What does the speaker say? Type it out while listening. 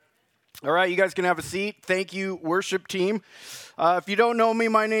All right, you guys can have a seat. Thank you, worship team. If you don't know me,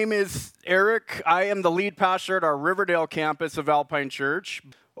 my name is Eric. I am the lead pastor at our Riverdale campus of Alpine Church.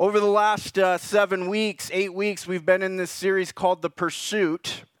 Over the last 8 weeks, we've been in this series called The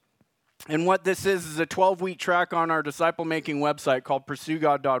Pursuit. And what this is a 12-week track on our disciple-making website called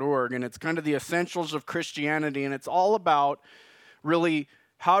pursuegod.org. And it's kind of the essentials of Christianity. And it's all about, really,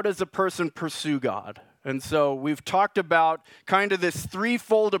 how does a person pursue God? And so we've talked about kind of this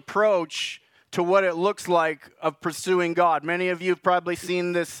threefold approach to what it looks like of pursuing God. Many of you have probably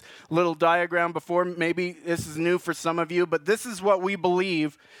seen this little diagram before. Maybe this is new for some of you, but this is what we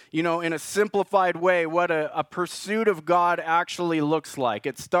believe, in a simplified way, what a pursuit of God actually looks like.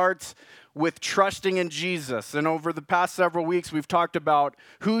 It starts with trusting in Jesus. And over the past several weeks, we've talked about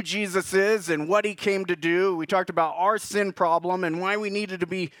who Jesus is and what he came to do. We talked about our sin problem and why we needed to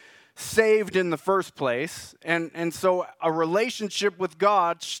be saved in the first place. And so a relationship with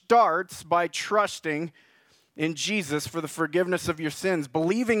God starts by trusting in Jesus for the forgiveness of your sins,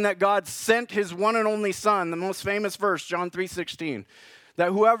 believing that God sent his one and only Son, the most famous verse, John 3:16, that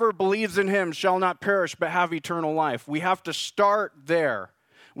whoever believes in him shall not perish but have eternal life. We have to start there.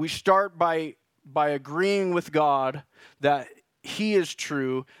 We start by agreeing with God that he is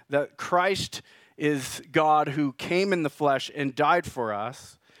true, that Christ is God who came in the flesh and died for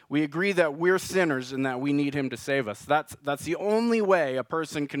us. We agree that we're sinners and that we need him to save us. That's the only way a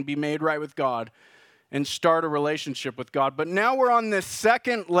person can be made right with God and start a relationship with God. But now we're on this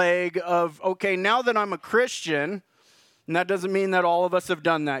second leg of, okay, now that I'm a Christian, and that doesn't mean that all of us have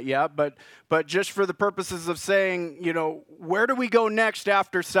done that yet, but just for the purposes of saying, where do we go next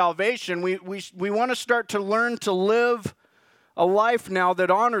after salvation? We want to start to learn to live a life now that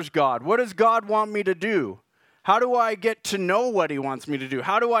honors God. What does God want me to do? How do I get to know what he wants me to do?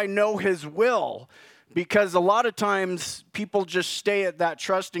 How do I know his will? Because a lot of times people just stay at that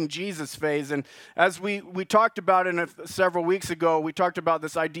trusting Jesus phase. And as we talked about several weeks ago, we talked about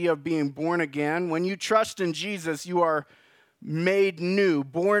this idea of being born again. When you trust in Jesus, you are made new,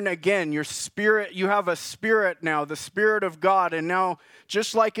 born again. Your spirit, you have a spirit now, the Spirit of God. And now,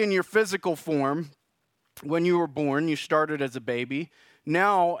 just like in your physical form, when you were born, you started as a baby.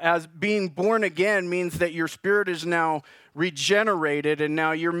 Now, as being born again means that your spirit is now regenerated and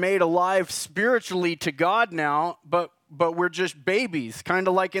now you're made alive spiritually to God now, but we're just babies, kind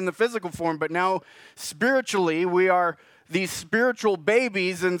of like in the physical form. But now, spiritually, we are these spiritual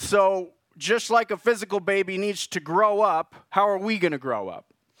babies, and so just like a physical baby needs to grow up, how are we going to grow up?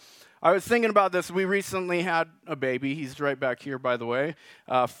 I was thinking about this. We recently had a baby. He's right back here, by the way.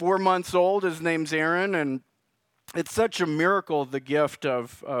 4 months old. His name's Aaron, and it's such a miracle, the gift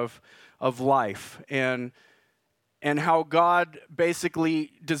of life and how God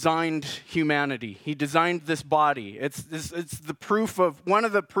basically designed humanity. He designed this body. It's the proof of, one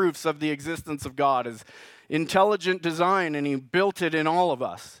of the proofs of the existence of God is intelligent design, and he built it in all of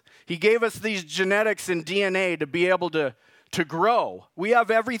us. He gave us these genetics and DNA to be able to grow. We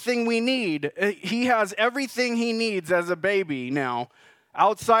have everything we need. He has everything he needs as a baby now.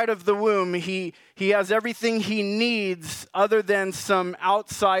 Outside of the womb, he has everything he needs other than some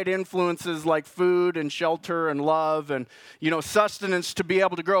outside influences like food and shelter and love and, sustenance to be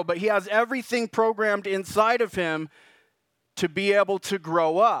able to grow. But he has everything programmed inside of him to be able to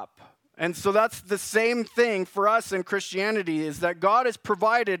grow up. And so that's the same thing for us in Christianity, is that God has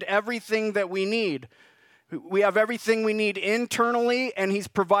provided everything that we need. We have everything we need internally, and he's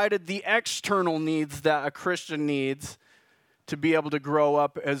provided the external needs that a Christian needs to be able to grow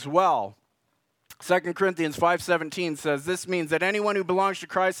up as well. 2 Corinthians 5:17 says, this means that anyone who belongs to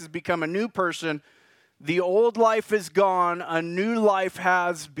Christ has become a new person. The old life is gone, a new life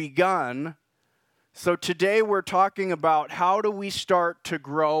has begun. So today we're talking about how do we start to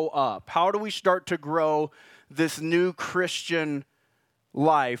grow up? How do we start to grow this new Christian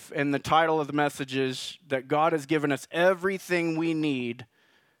life? And the title of the message is that God has given us everything we need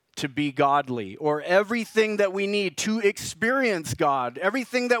to be godly, or everything that we need to experience God,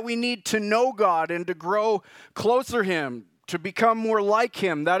 everything that we need to know God and to grow closer to him, to become more like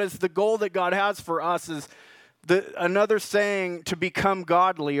him. That is the goal that God has for us. Is another saying, to become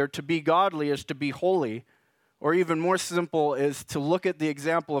godly or to be godly is to be holy, or even more simple is to look at the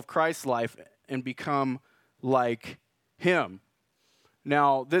example of Christ's life and become like him.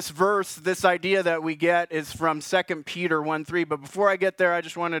 Now, this verse, this idea that we get is from 2 Peter 1:3. But before I get there, I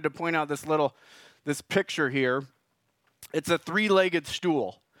just wanted to point out this picture here. It's a three-legged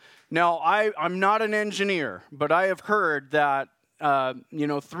stool. Now, I'm not an engineer, but I have heard that,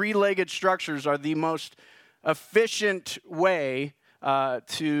 three-legged structures are the most efficient way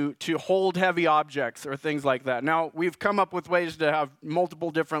to hold heavy objects or things like that. Now, we've come up with ways to have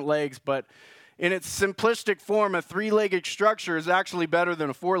multiple different legs, but in its simplistic form, a three-legged structure is actually better than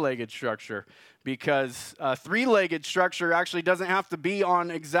a four-legged structure, because a three-legged structure actually doesn't have to be on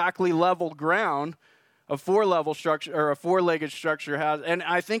exactly level ground. A four-level structure or a four-legged structure has, and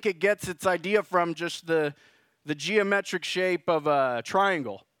I think it gets its idea from just the geometric shape of a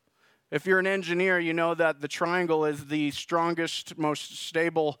triangle. If you're an engineer, you know that the triangle is the strongest, most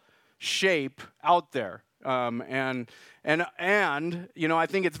stable shape out there. And I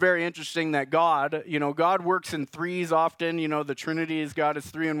think it's very interesting that God works in threes often. The Trinity is God is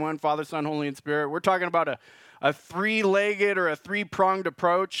three in one, Father, Son, Holy, and Spirit. We're talking about a three-legged or a three-pronged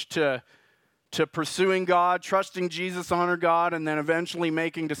approach to pursuing God, trusting Jesus, honor God, and then eventually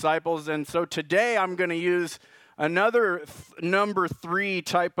making disciples. And so today I'm going to use another number three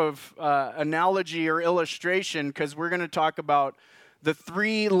type of analogy or illustration, because we're going to talk about the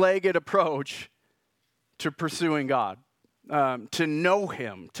three-legged approach to pursuing God, to know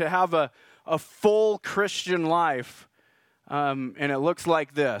Him, to have a full Christian life. And it looks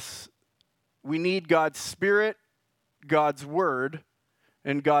like this. We need God's Spirit, God's Word,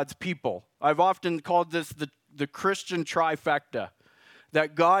 and God's people. I've often called this the Christian trifecta,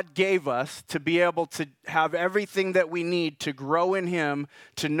 that God gave us to be able to have everything that we need to grow in Him,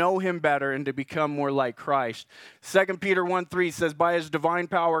 to know Him better, and to become more like Christ. 2 Peter 1:3 says, by His divine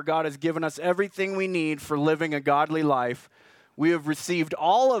power, God has given us everything we need for living a godly life. We have received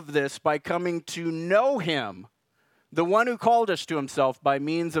all of this by coming to know Him, the one who called us to Himself by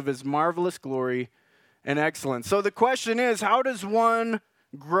means of His marvelous glory and excellence. So the question is, how does one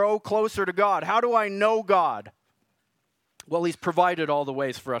grow closer to God? How do I know God? Well, He's provided all the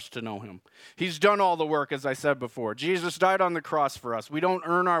ways for us to know Him. He's done all the work, as I said before. Jesus died on the cross for us. We don't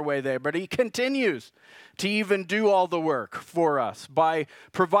earn our way there, but He continues to even do all the work for us by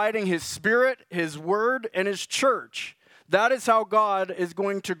providing His Spirit, His Word, and His church. That is how God is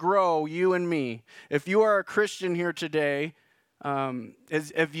going to grow you and me. If you are a Christian here today,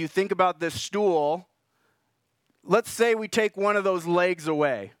 if you think about this stool, let's say we take one of those legs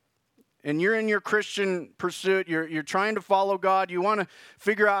away. And you're in your Christian pursuit, you're trying to follow God, you want to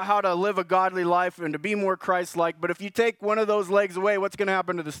figure out how to live a godly life and to be more Christ-like, but if you take one of those legs away, what's going to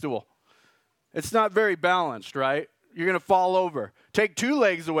happen to the stool? It's not very balanced, right? You're going to fall over. Take two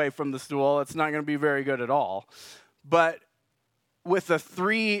legs away from the stool, it's not going to be very good at all. But with a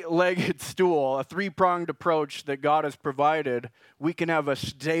three-legged stool, a three-pronged approach that God has provided, we can have a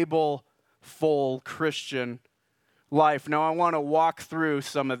stable, full Christian life. Now, I want to walk through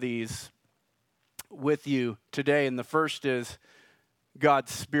some of these with you today, and the first is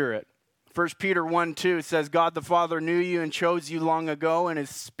God's Spirit. 1 Peter 1:2 says, God the Father knew you and chose you long ago, and His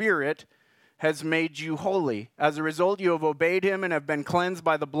Spirit has made you holy. As a result, you have obeyed Him and have been cleansed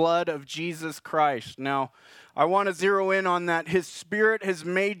by the blood of Jesus Christ. Now, I want to zero in on that. His Spirit has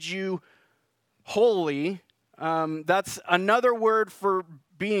made you holy. That's another word for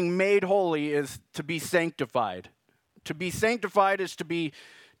being made holy, is to be sanctified. To be sanctified is to be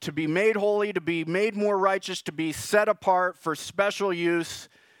made holy, to be made more righteous, to be set apart for special use.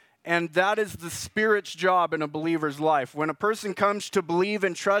 And that is the Spirit's job in a believer's life. When a person comes to believe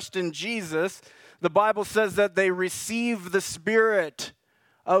and trust in Jesus, the Bible says that they receive the Spirit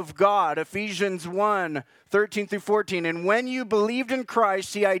of God. Ephesians 1:13-14. And when you believed in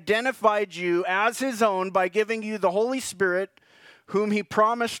Christ, He identified you as His own by giving you the Holy Spirit, whom He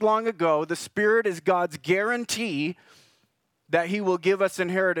promised long ago. The Spirit is God's guarantee that He will give us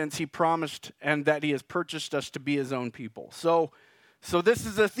inheritance He promised, and that He has purchased us to be His own people. So this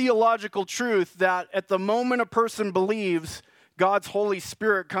is a theological truth that at the moment a person believes, God's Holy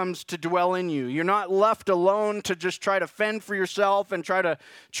Spirit comes to dwell in you. You're not left alone to just try to fend for yourself and try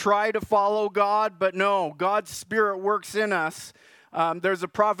to follow God, but no, God's Spirit works in us. There's a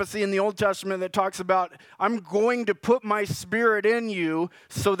prophecy in the Old Testament that talks about, I'm going to put my Spirit in you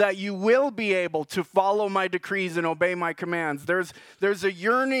so that you will be able to follow my decrees and obey my commands. There's a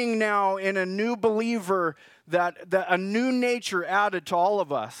yearning now in a new believer that a new nature added to all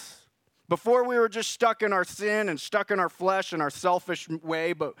of us. Before we were just stuck in our sin and stuck in our flesh and our selfish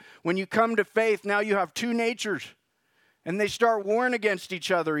way, but when you come to faith, now you have two natures, and they start warring against each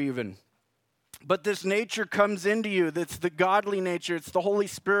other even. But this nature comes into you. That's the godly nature. It's the Holy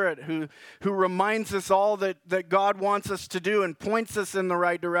Spirit who reminds us all that God wants us to do and points us in the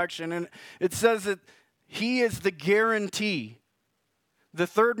right direction. And it says that He is the guarantee. The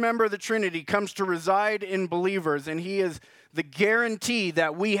third member of the Trinity comes to reside in believers, and He is the guarantee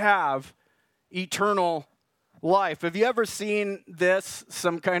that we have eternal life. Have you ever seen this,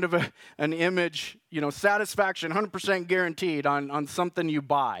 some kind of an image, satisfaction 100% guaranteed on something you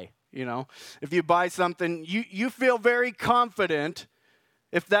buy? If you buy something, you feel very confident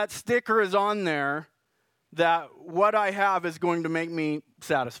if that sticker is on there that what I have is going to make me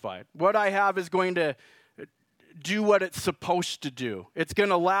satisfied. What I have is going to do what it's supposed to do. It's going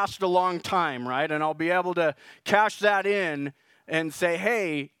to last a long time, right? And I'll be able to cash that in and say,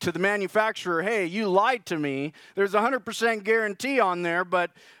 hey, to the manufacturer, hey, you lied to me. There's a 100% guarantee on there,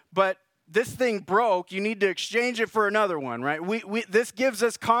 but this thing broke. You need to exchange it for another one, right? This gives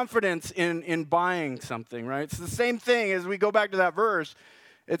us confidence in buying something, right? It's the same thing as we go back to that verse.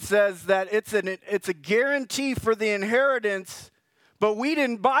 It says that it's a guarantee for the inheritance, but we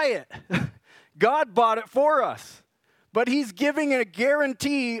didn't buy it. God bought it for us. But he's giving a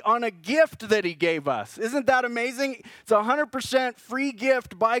guarantee on a gift that he gave us. Isn't that amazing? It's a 100% free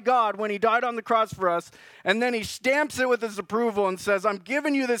gift by God when he died on the cross for us. And then he stamps it with his approval and says, I'm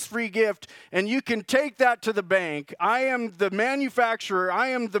giving you this free gift, and you can take that to the bank. I am the manufacturer. I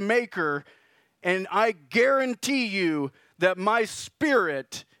am the maker. And I guarantee you that my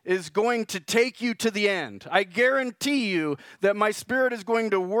Spirit is going to take you to the end. I guarantee you that my Spirit is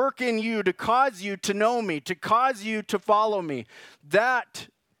going to work in you to cause you to know me, to cause you to follow me. That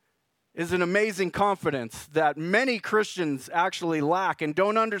is an amazing confidence that many Christians actually lack and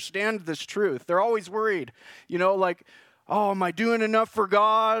don't understand this truth. They're always worried, oh, am I doing enough for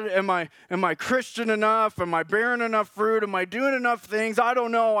God? Am I Christian enough? Am I bearing enough fruit? Am I doing enough things? I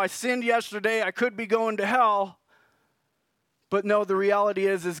don't know. I sinned yesterday. I could be going to hell. But no, the reality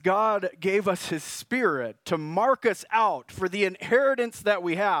is God gave us his Spirit to mark us out for the inheritance that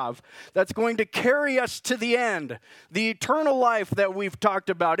we have that's going to carry us to the end. The eternal life that we've talked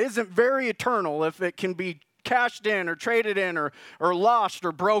about isn't very eternal if it can be cashed in or traded in or lost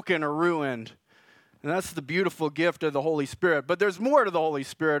or broken or ruined. And that's the beautiful gift of the Holy Spirit. But there's more to the Holy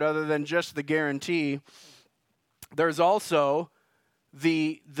Spirit other than just the guarantee. There's also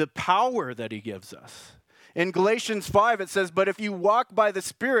the power that he gives us. In Galatians 5, it says, but if you walk by the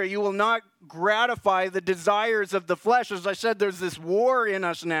Spirit, you will not gratify the desires of the flesh. As I said, there's this war in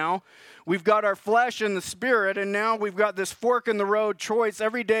us now. We've got our flesh and the Spirit, and now we've got this fork in the road choice.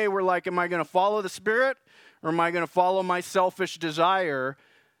 Every day we're like, am I going to follow the Spirit, or am I going to follow my selfish desire?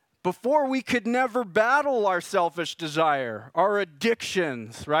 Before, we could never battle our selfish desire, our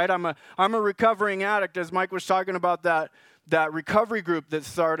addictions, right? I'm a recovering addict, as Mike was talking about that recovery group that's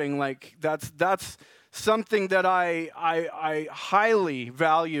starting. Like, that's something that I highly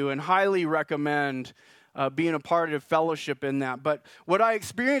value and highly recommend being a part of fellowship in that. But what I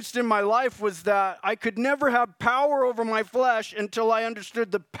experienced in my life was that I could never have power over my flesh until I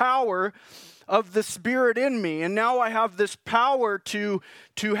understood the power of the Spirit in me. And now I have this power to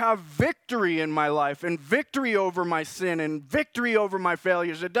have victory in my life and victory over my sin and victory over my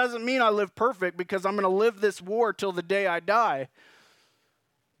failures. It doesn't mean I live perfect, because I'm going to live this war till the day I die.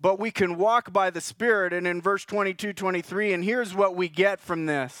 But we can walk by the Spirit. And in verse 22, 23, and here's what we get from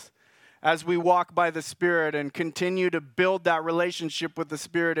this as we walk by the Spirit and continue to build that relationship with the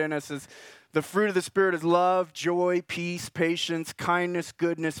Spirit in us, is the fruit of the Spirit is love, joy, peace, patience, kindness,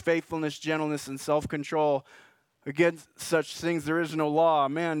 goodness, faithfulness, gentleness, and self-control. Against such things there is no law.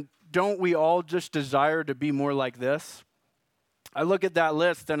 Man, don't we all just desire to be more like this? I look at that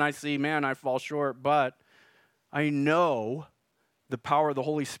list and I see, man, I fall short, but I know the power of the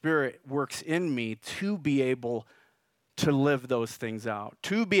Holy Spirit works in me to be able to live those things out,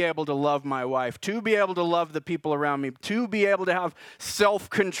 to be able to love my wife, to be able to love the people around me, to be able to have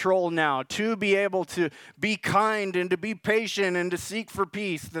self-control now, to be able to be kind and to be patient and to seek for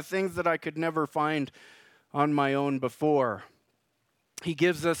peace, the things that I could never find on my own before. He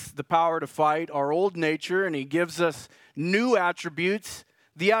gives us the power to fight our old nature, and he gives us new attributes,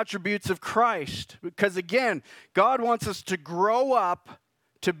 the attributes of Christ. Because again, God wants us to grow up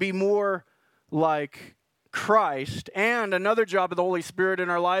to be more like Christ. And another job of the Holy Spirit in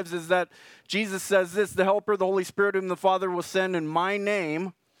our lives is that Jesus says this, the Helper, the Holy Spirit, whom the Father will send in my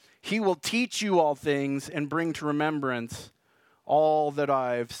name, he will teach you all things and bring to remembrance all that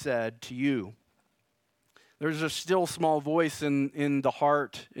I've said to you. There's a still small voice in the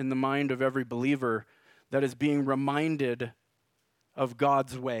heart, in the mind of every believer that is being reminded of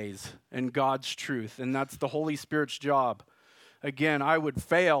God's ways and God's truth. And that's the Holy Spirit's job. Again, I would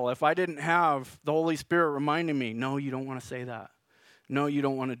fail if I didn't have the Holy Spirit reminding me, no, you don't want to say that. No, you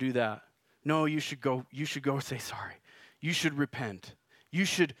don't want to do that. No, you should go say sorry. You should repent. You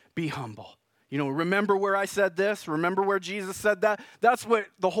should be humble. Remember where I said this? Remember where Jesus said that? That's what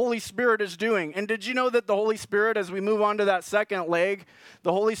the Holy Spirit is doing. And did you know that the Holy Spirit, as we move on to that second leg,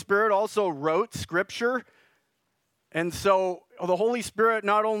 the Holy Spirit also wrote Scripture? And so the Holy Spirit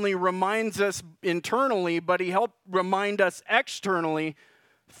not only reminds us internally, but he helped remind us externally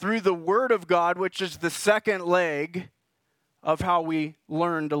through the Word of God, which is the second leg of how we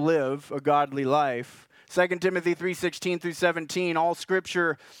learn to live a godly life. 2 Timothy 3:16 through 17, all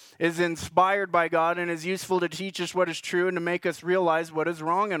Scripture is inspired by God and is useful to teach us what is true and to make us realize what is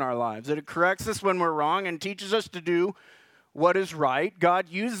wrong in our lives. It corrects us when we're wrong and teaches us to do what is right. God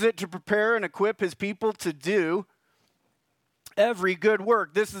uses it to prepare and equip his people to do every good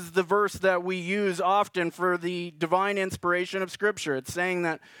work. This is the verse that we use often for the divine inspiration of Scripture. It's saying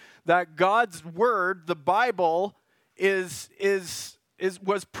that God's Word, the Bible,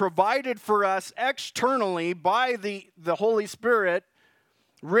 was provided for us externally by the Holy Spirit,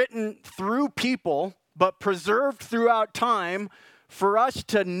 written through people, but preserved throughout time for us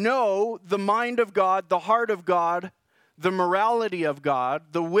to know the mind of God, the heart of God, the morality of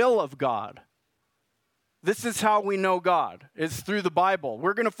God, the will of God. This is how we know God, is through the Bible.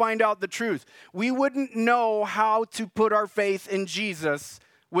 We're going to find out the truth. We wouldn't know how to put our faith in Jesus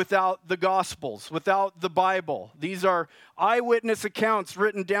without the Gospels, without the Bible. These are eyewitness accounts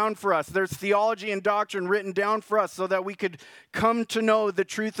written down for us. There's theology and doctrine written down for us so that we could come to know the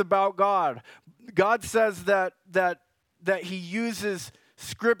truth about God. God says that he uses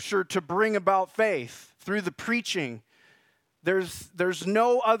Scripture to bring about faith through the preaching. There's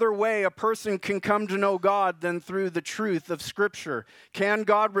no other way a person can come to know God than through the truth of Scripture. Can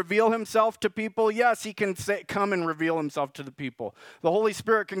God reveal himself to people? Yes, he can come and reveal himself to the people. The Holy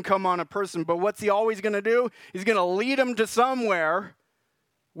Spirit can come on a person, but what's he always going to do? He's going to lead them to somewhere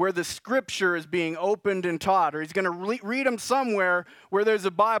where the Scripture is being opened and taught, or he's going to read them somewhere where there's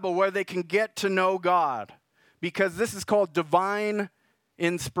a Bible where they can get to know God, because this is called divine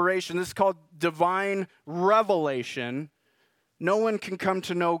inspiration. This is called divine revelation. No one can come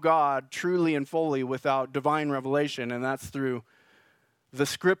to know God truly and fully without divine revelation, and that's through the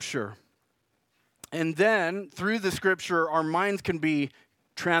Scripture. And then, through the Scripture, our minds can be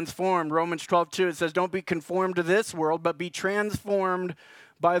transformed. Romans 12:2, it says, don't be conformed to this world, but be transformed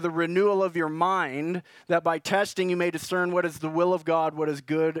by the renewal of your mind, that by testing you may discern what is the will of God, what is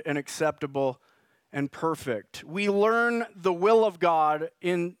good and acceptable and perfect. We learn the will of God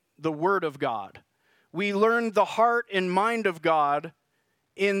in the Word of God. We learn the heart and mind of God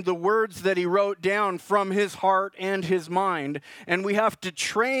in the words that he wrote down from his heart and his mind. And we have to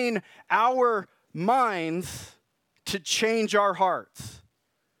train our minds to change our hearts.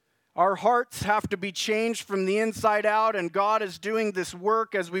 Our hearts have to be changed from the inside out, and God is doing this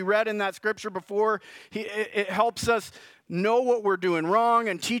work, as we read in that scripture before. It helps us know what we're doing wrong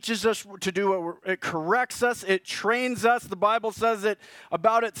and teaches us to do it corrects us, it trains us. The Bible says it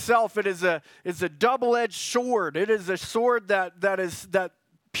about itself. It's a double-edged sword. It is a sword that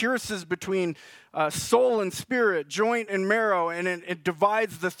pierces between soul and spirit, joint and marrow, and it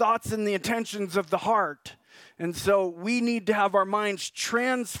divides the thoughts and the intentions of the heart. And so we need to have our minds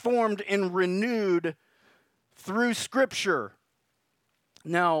transformed and renewed through Scripture.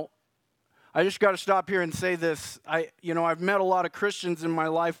 Now, I just got to stop here and say this. I've met a lot of Christians in my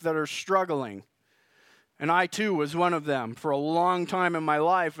life that are struggling. And I too was one of them for a long time in my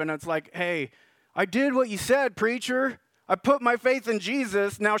life. And it's like, hey, I did what you said, preacher. I put my faith in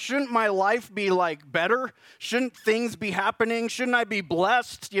Jesus. Now, shouldn't my life be better? Shouldn't things be happening? Shouldn't I be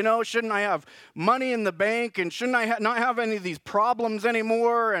blessed? Shouldn't I have money in the bank? And shouldn't I not have any of these problems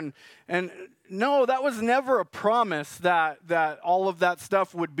anymore? And no, that was never a promise that all of that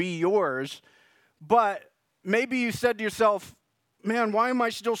stuff would be yours. But maybe you said to yourself, man, why am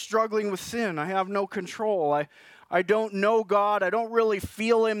I still struggling with sin? I have no control. I don't know God. I don't really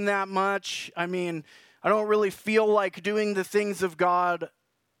feel him that much. I don't really feel like doing the things of God.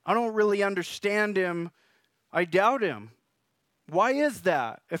 I don't really understand him. I doubt him. Why is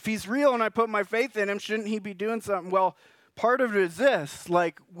that? If he's real and I put my faith in him, shouldn't he be doing something? Well, part of it is this.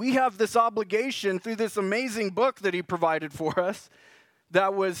 We have this obligation through this amazing book that he provided for us.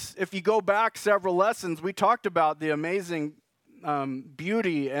 That was, if you go back several lessons, we talked about the amazing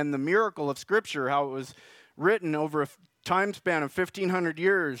beauty and the miracle of Scripture, how it was written over a time span of 1,500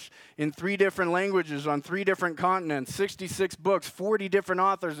 years in 3 different languages on 3 different continents, 66 books, 40 different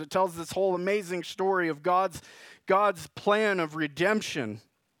authors. It tells this whole amazing story of God's plan of redemption.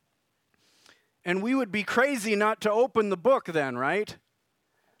 And we would be crazy not to open the book then, right?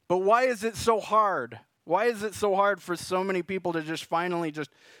 But why is it so hard? Why is it so hard for so many people to just finally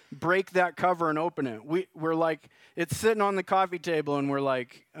just break that cover and open it? We're like, it's sitting on the coffee table and we're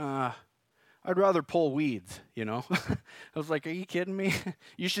like, I'd rather pull weeds, I was like, are you kidding me?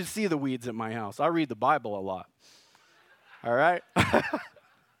 You should see the weeds at my house. I read the Bible a lot. All right?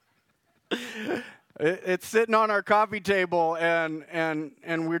 It's sitting on our coffee table, and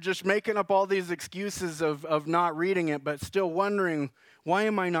we're just making up all these excuses of not reading it, but still wondering, why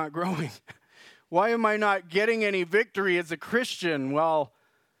am I not growing? Why am I not getting any victory as a Christian? Well,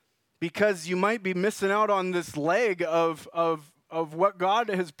 because you might be missing out on this leg of what God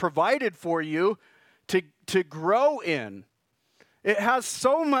has provided for you to grow in. It has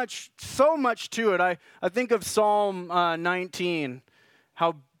so much to it. I think of Psalm 19,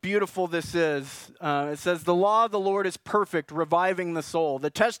 how beautiful this is. It says, the law of the Lord is perfect, reviving the soul.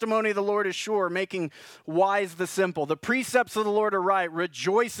 The testimony of the Lord is sure, making wise the simple. The precepts of the Lord are right,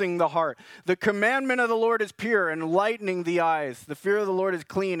 rejoicing the heart. The commandment of the Lord is pure, enlightening the eyes. The fear of the Lord is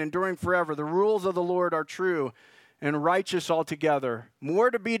clean, enduring forever. The rules of the Lord are true and righteous altogether.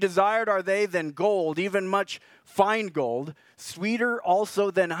 More to be desired are they than gold, even much fine gold, sweeter also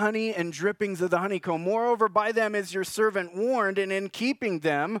than honey and drippings of the honeycomb. Moreover, by them is your servant warned, and in keeping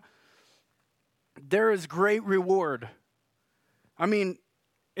them there is great reward. I mean,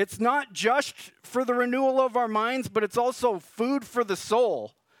 it's not just for the renewal of our minds, but it's also food for the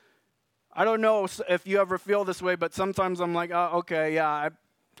soul. I don't know if you ever feel this way, but sometimes I'm like, I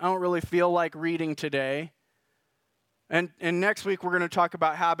don't really feel like reading today. And next week, we're going to talk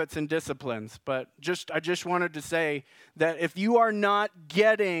about habits and disciplines. But I just wanted to say that if you are not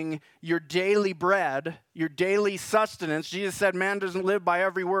getting your daily bread, your daily sustenance, Jesus said man doesn't live by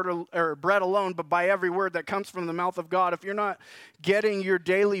every word or bread alone, but by every word that comes from the mouth of God. If you're not getting your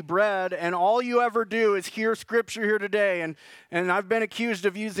daily bread and all you ever do is hear scripture here today, and I've been accused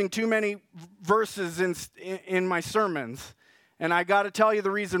of using too many verses in my sermons. And I got to tell you the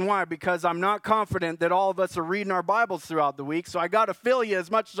reason why, because I'm not confident that all of us are reading our Bibles throughout the week, so I got to fill you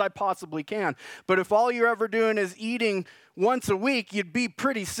as much as I possibly can. But if all you're ever doing is eating once a week, you'd be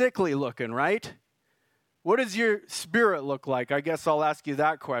pretty sickly looking, right? What does your spirit look like? I guess I'll ask you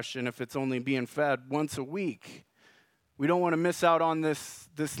that question if it's only being fed once a week. We don't want to miss out on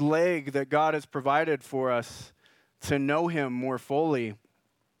this leg that God has provided for us to know Him more fully.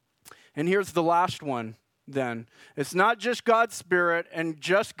 And here's the last one. Then it's not just God's Spirit and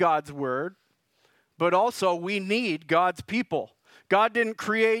just God's Word, but also we need God's people. God didn't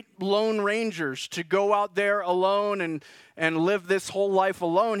create lone rangers to go out there alone and live this whole life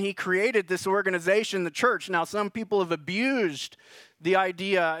alone. He created this organization, the church. Now, some people have abused the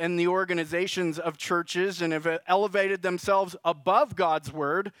idea and the organizations of churches and have elevated themselves above God's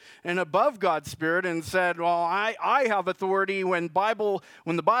Word and above God's Spirit and said, well, I have authority when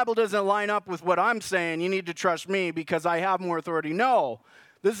the Bible doesn't line up with what I'm saying, you need to trust me because I have more authority. No.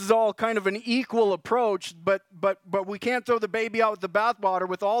 This is all kind of an equal approach, but we can't throw the baby out with the bathwater.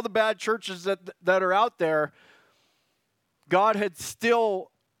 With all the bad churches that are out there, God had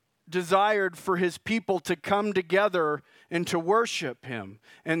still desired for His people to come together and to worship Him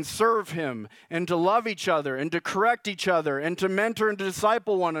and serve Him and to love each other and to correct each other and to mentor and to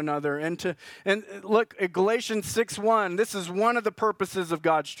disciple one another. And look at Galatians 6:1. This is one of the purposes of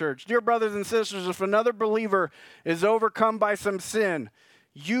God's church. Dear brothers and sisters, if another believer is overcome by some sin,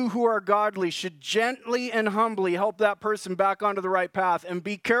 you who are godly should gently and humbly help that person back onto the right path, and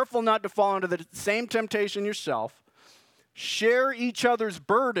be careful not to fall into the same temptation yourself. Share each other's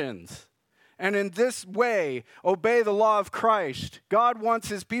burdens, and in this way obey the law of Christ. God wants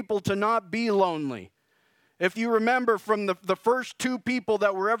His people to not be lonely. If you remember from the first two people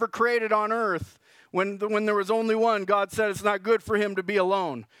that were ever created on earth, when there was only one, God said it's not good for him to be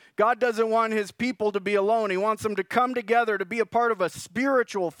alone. God doesn't want His people to be alone. He wants them to come together to be a part of a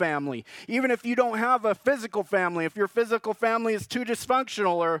spiritual family. Even if you don't have a physical family, if your physical family is too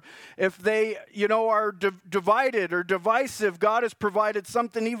dysfunctional, or if they, are divided or divisive, God has provided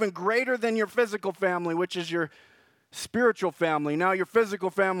something even greater than your physical family, which is your spiritual family. Now, your physical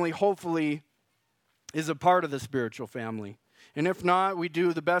family hopefully is a part of the spiritual family. And if not, we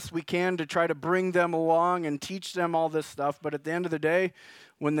do the best we can to try to bring them along and teach them all this stuff. But at the end of the day,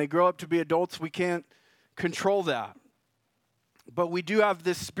 when they grow up to be adults, we can't control that. But we do have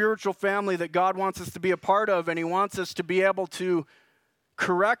this spiritual family that God wants us to be a part of, and He wants us to be able to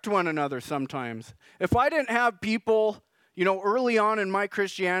correct one another sometimes. If I didn't have people, early on in my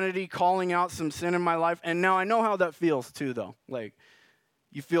Christianity calling out some sin in my life, and now I know how that feels too, though. Like,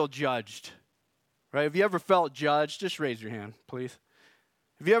 you feel judged. Right? Have you ever felt judged? Just raise your hand, please.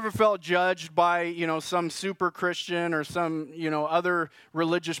 Have you ever felt judged by, some super Christian or some, other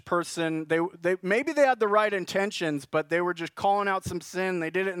religious person? They maybe they had the right intentions, but they were just calling out some sin. They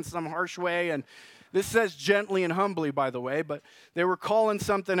did it in some harsh way. And this says gently and humbly, by the way, but they were calling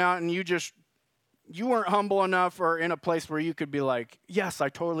something out, and you weren't humble enough or in a place where you could be like, yes, I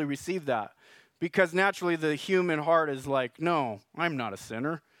totally received that. Because naturally the human heart is like, no, I'm not a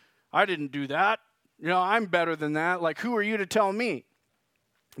sinner. I didn't do that. I'm better than that. Like, who are you to tell me?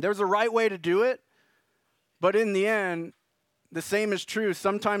 There's a right way to do it, but in the end, the same is true.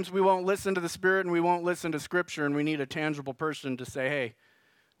 Sometimes we won't listen to the Spirit and we won't listen to Scripture, and we need a tangible person to say, hey,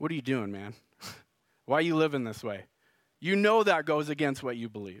 what are you doing, man? Why are you living this way? You know that goes against what you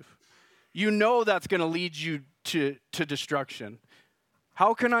believe. You know that's going to lead you to destruction.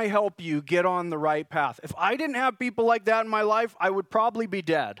 How can I help you get on the right path? If I didn't have people like that in my life, I would probably be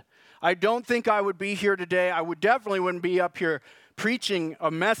dead. I don't think I would be here today. I definitely wouldn't be up here preaching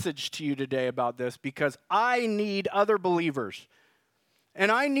a message to you today about this, because I need other believers.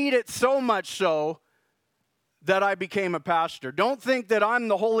 And I need it so much so that I became a pastor. Don't think that I'm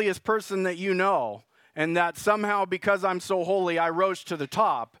the holiest person that you know, and that somehow because I'm so holy, I rose to the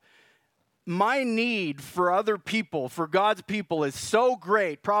top. My need for other people, for God's people, is so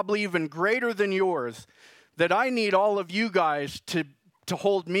great, probably even greater than yours, that I need all of you guys to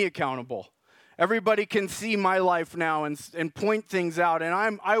hold me accountable. Everybody can see my life now and point things out,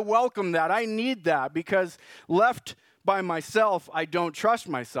 and I welcome that. I need that, because left by myself, I don't trust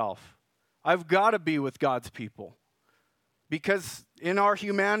myself. I've got to be with God's people, because in our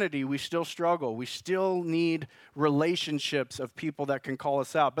humanity, we still struggle. We still need relationships of people that can call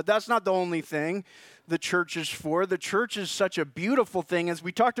us out. But that's not the only thing the church is for. The church is such a beautiful thing. As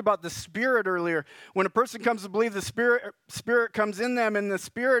we talked about the Spirit earlier, when a person comes to believe, the Spirit comes in them, and the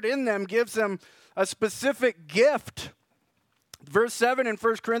Spirit in them gives them a specific gift. Verse 7 in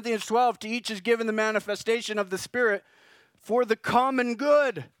 1 Corinthians 12, to each is given the manifestation of the Spirit for the common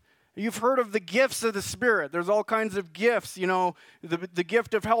good. You've heard of the gifts of the Spirit. There's all kinds of gifts, the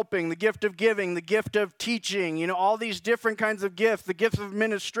gift of helping, the gift of giving, the gift of teaching, all these different kinds of gifts, the gift of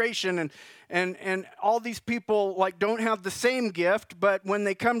administration, and all these people don't have the same gift, but when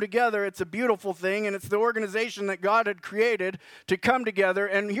they come together, it's a beautiful thing, and it's the organization that God had created to come together.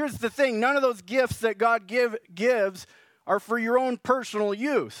 And here's the thing, none of those gifts that God gives are for your own personal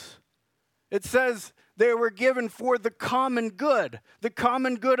use. It says they were given for the common good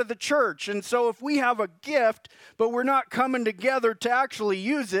of the church. And so if we have a gift, but we're not coming together to actually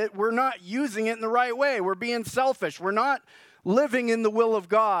use it, we're not using it in the right way. We're being selfish. We're not living in the will of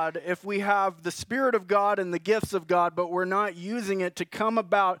God if we have the Spirit of God and the gifts of God, but we're not using it to come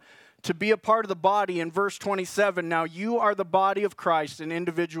about to be a part of the body. In verse 27, now you are the body of Christ and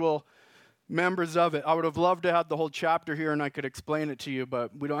individual members of it. I would have loved to have the whole chapter here and I could explain it to you,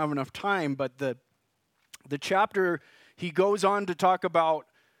 but we don't have enough time. But the chapter, he goes on to talk about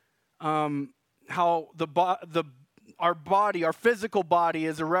how our physical body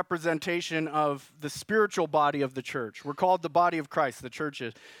is a representation of the spiritual body of the church. We're called the body of Christ, the church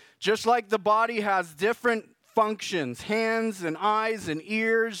is. Just like the body has different functions, hands and eyes and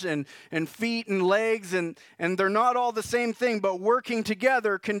ears and feet and legs, and they're not all the same thing, but working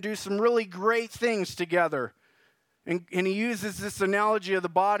together can do some really great things together. And he uses this analogy of the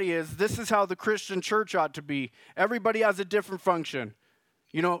body as this is how the Christian church ought to be. Everybody has a different function.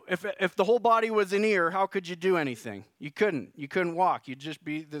 If the whole body was an ear, how could you do anything? You couldn't walk. You'd just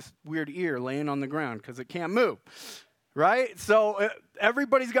be this weird ear laying on the ground because it can't move. Right? So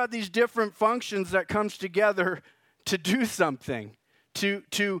everybody's got these different functions that comes together to do something,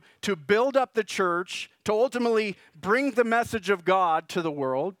 to build up the church, to ultimately bring the message of God to the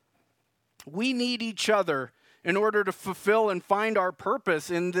world. We need each other in order to fulfill and find our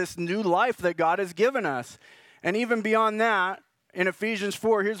purpose in this new life that God has given us. And even beyond that, in Ephesians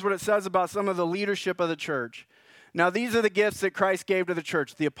 4, here's what it says about some of the leadership of the church. Now, these are the gifts that Christ gave to the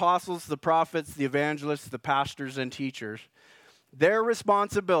church: the apostles, the prophets, the evangelists, the pastors, and teachers. Their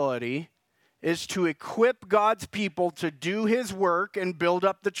responsibility is to equip God's people to do his work and build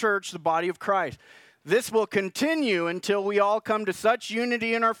up the church, the body of Christ. This will continue until we all come to such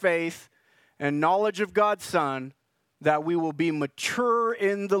unity in our faith and knowledge of God's Son that we will be mature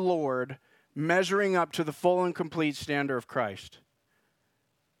in the Lord, measuring up to the full and complete standard of Christ.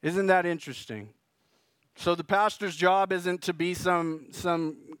 Isn't that interesting? So the pastor's job isn't to be some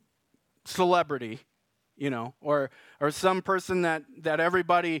celebrity, or some person that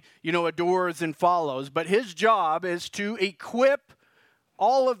everybody, adores and follows. But his job is to equip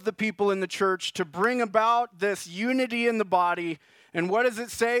all of the people in the church to bring about this unity in the body. And what does it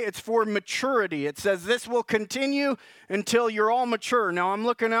say? It's for maturity. It says this will continue until you're all mature. Now I'm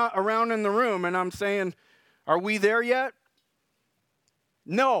looking around in the room and I'm saying, are we there yet?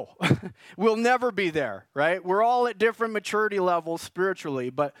 No, we'll never be there, right? We're all at different maturity levels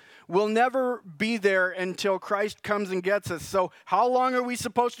spiritually, but we'll never be there until Christ comes and gets us. So how long are we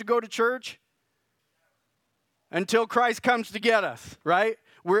supposed to go to church? Until Christ comes to get us, right?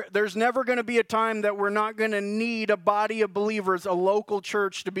 There's never going to be a time that we're not going to need a body of believers, a local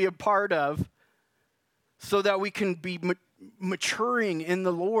church to be a part of. so that we can be maturing in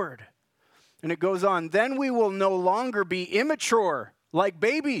the Lord. And it goes on, then we will no longer be immature like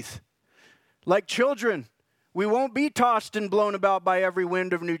babies, like children. We won't be tossed and blown about by every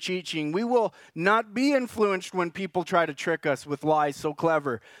wind of new teaching. We will not be influenced when people try to trick us with lies so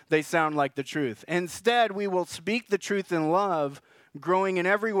clever they sound like the truth. Instead, we will speak the truth in love, growing in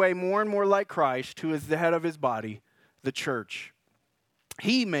every way more and more like Christ, who is the head of his body, the church.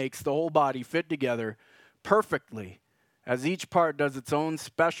 He makes the whole body fit together perfectly. As each part does its own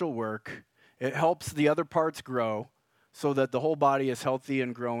special work, it helps the other parts grow so that the whole body is healthy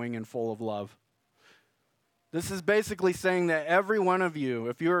and growing and full of love. This is basically saying that every one of you,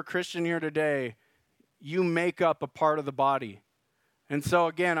 if you're a Christian here today, you make up a part of the body. And so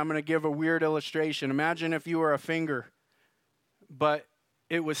again, I'm going to give a weird illustration. Imagine if you were a finger, but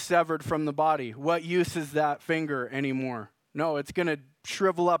it was severed from the body. What use is that finger anymore? No, it's going to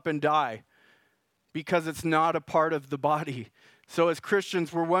shrivel up and die because it's not a part of the body. So as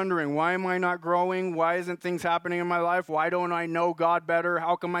Christians, we're wondering, why am I not growing? Why isn't things happening in my life? Why don't I know God better?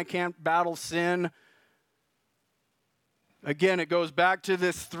 How come I can't battle sin? Again, it goes back to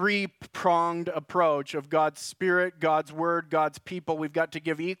this three-pronged approach of God's Spirit, God's Word, God's people. We've got to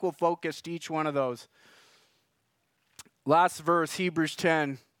give equal focus to each one of those. Last verse, Hebrews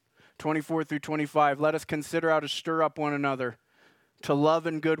 10, 24 through 25. Let us consider how to stir up one another to love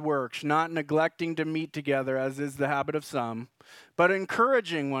and good works, not neglecting to meet together, as is the habit of some, but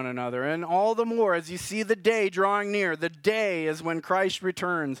encouraging one another, and all the more as you see the day drawing near. The day is when Christ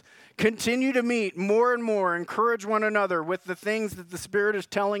returns. Continue to meet more and more. Encourage one another with the things that the Spirit is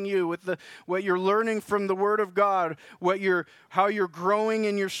telling you, with what you're learning from the Word of God, how you're growing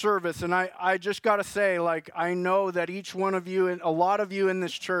in your service. And I just got to say, I know that each one of you, and a lot of you in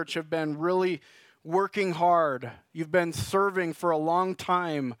this church have been really working hard. You've been serving for a long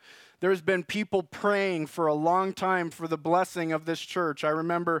time. There's been people praying for a long time for the blessing of this church. I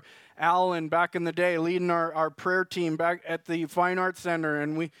remember Alan back in the day leading our prayer team back at the Fine Arts Center,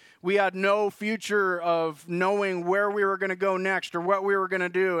 and we had no future of knowing where we were going to go next or what we were going to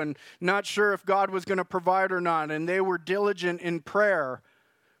do, and not sure if God was going to provide or not. And they were diligent in praying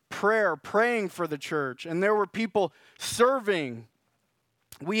for the church. And there were people serving.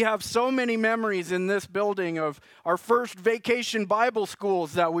 We have so many memories in this building of our first vacation Bible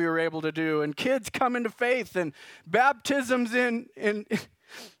schools that we were able to do, and kids coming to faith, and baptisms in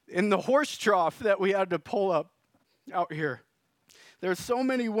the horse trough that we had to pull up out here. There's so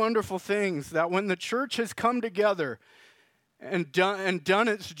many wonderful things that when the church has come together and done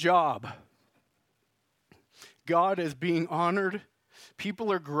its job, God is being honored.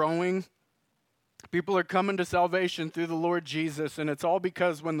 People are growing. People are coming to salvation through the Lord Jesus, and it's all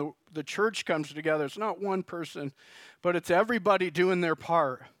because when the church comes together, it's not one person, but it's everybody doing their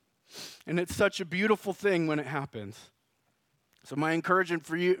part. And it's such a beautiful thing when it happens. So my encouragement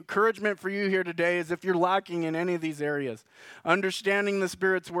for you here today is, if you're lacking in any of these areas, understanding the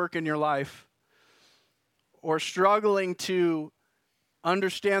Spirit's work in your life, or struggling to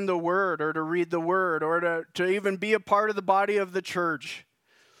understand the Word, or to read the Word, or to even be a part of the body of the church,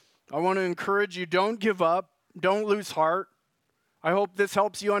 I want to encourage you, don't give up, don't lose heart. I hope this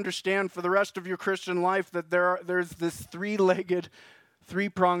helps you understand for the rest of your Christian life that there's this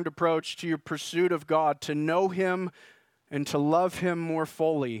three-pronged approach to your pursuit of God, to know Him and to love Him more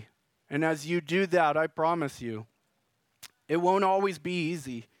fully. And as you do that, I promise you, it won't always be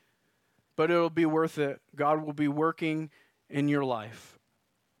easy, but it'll be worth it. God will be working in your life.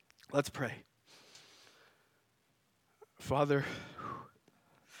 Let's pray. Father,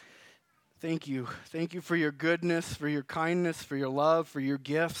 thank you. Thank you for your goodness, for your kindness, for your love, for your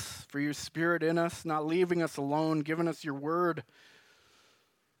gifts, for your Spirit in us, not leaving us alone, giving us your word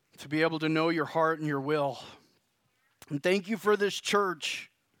to be able to know your heart and your will. And thank you for this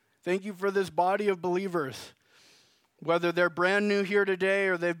church. Thank you for this body of believers. Whether they're brand new here today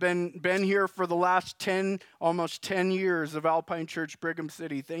or they've been here for the last almost 10 years of Alpine Church Brigham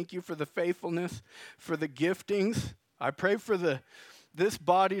City, thank you for the faithfulness, for the giftings. I pray for this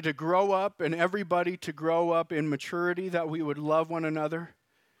body to grow up and everybody to grow up in maturity, that we would love one another,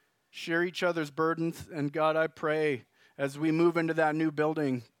 share each other's burdens. And God, I pray as we move into that new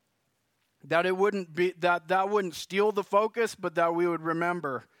building, that it wouldn't be that wouldn't steal the focus, but that we would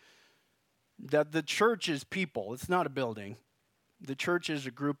remember that the church is people. It's not a building. The church is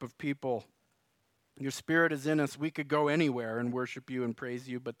a group of people. Your Spirit is in us. We could go anywhere and worship you and praise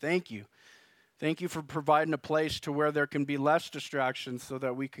you, but thank you. Thank you for providing a place to where there can be less distractions so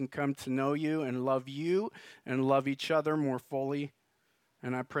that we can come to know you and love each other more fully.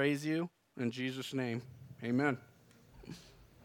 And I praise you in Jesus' name. Amen.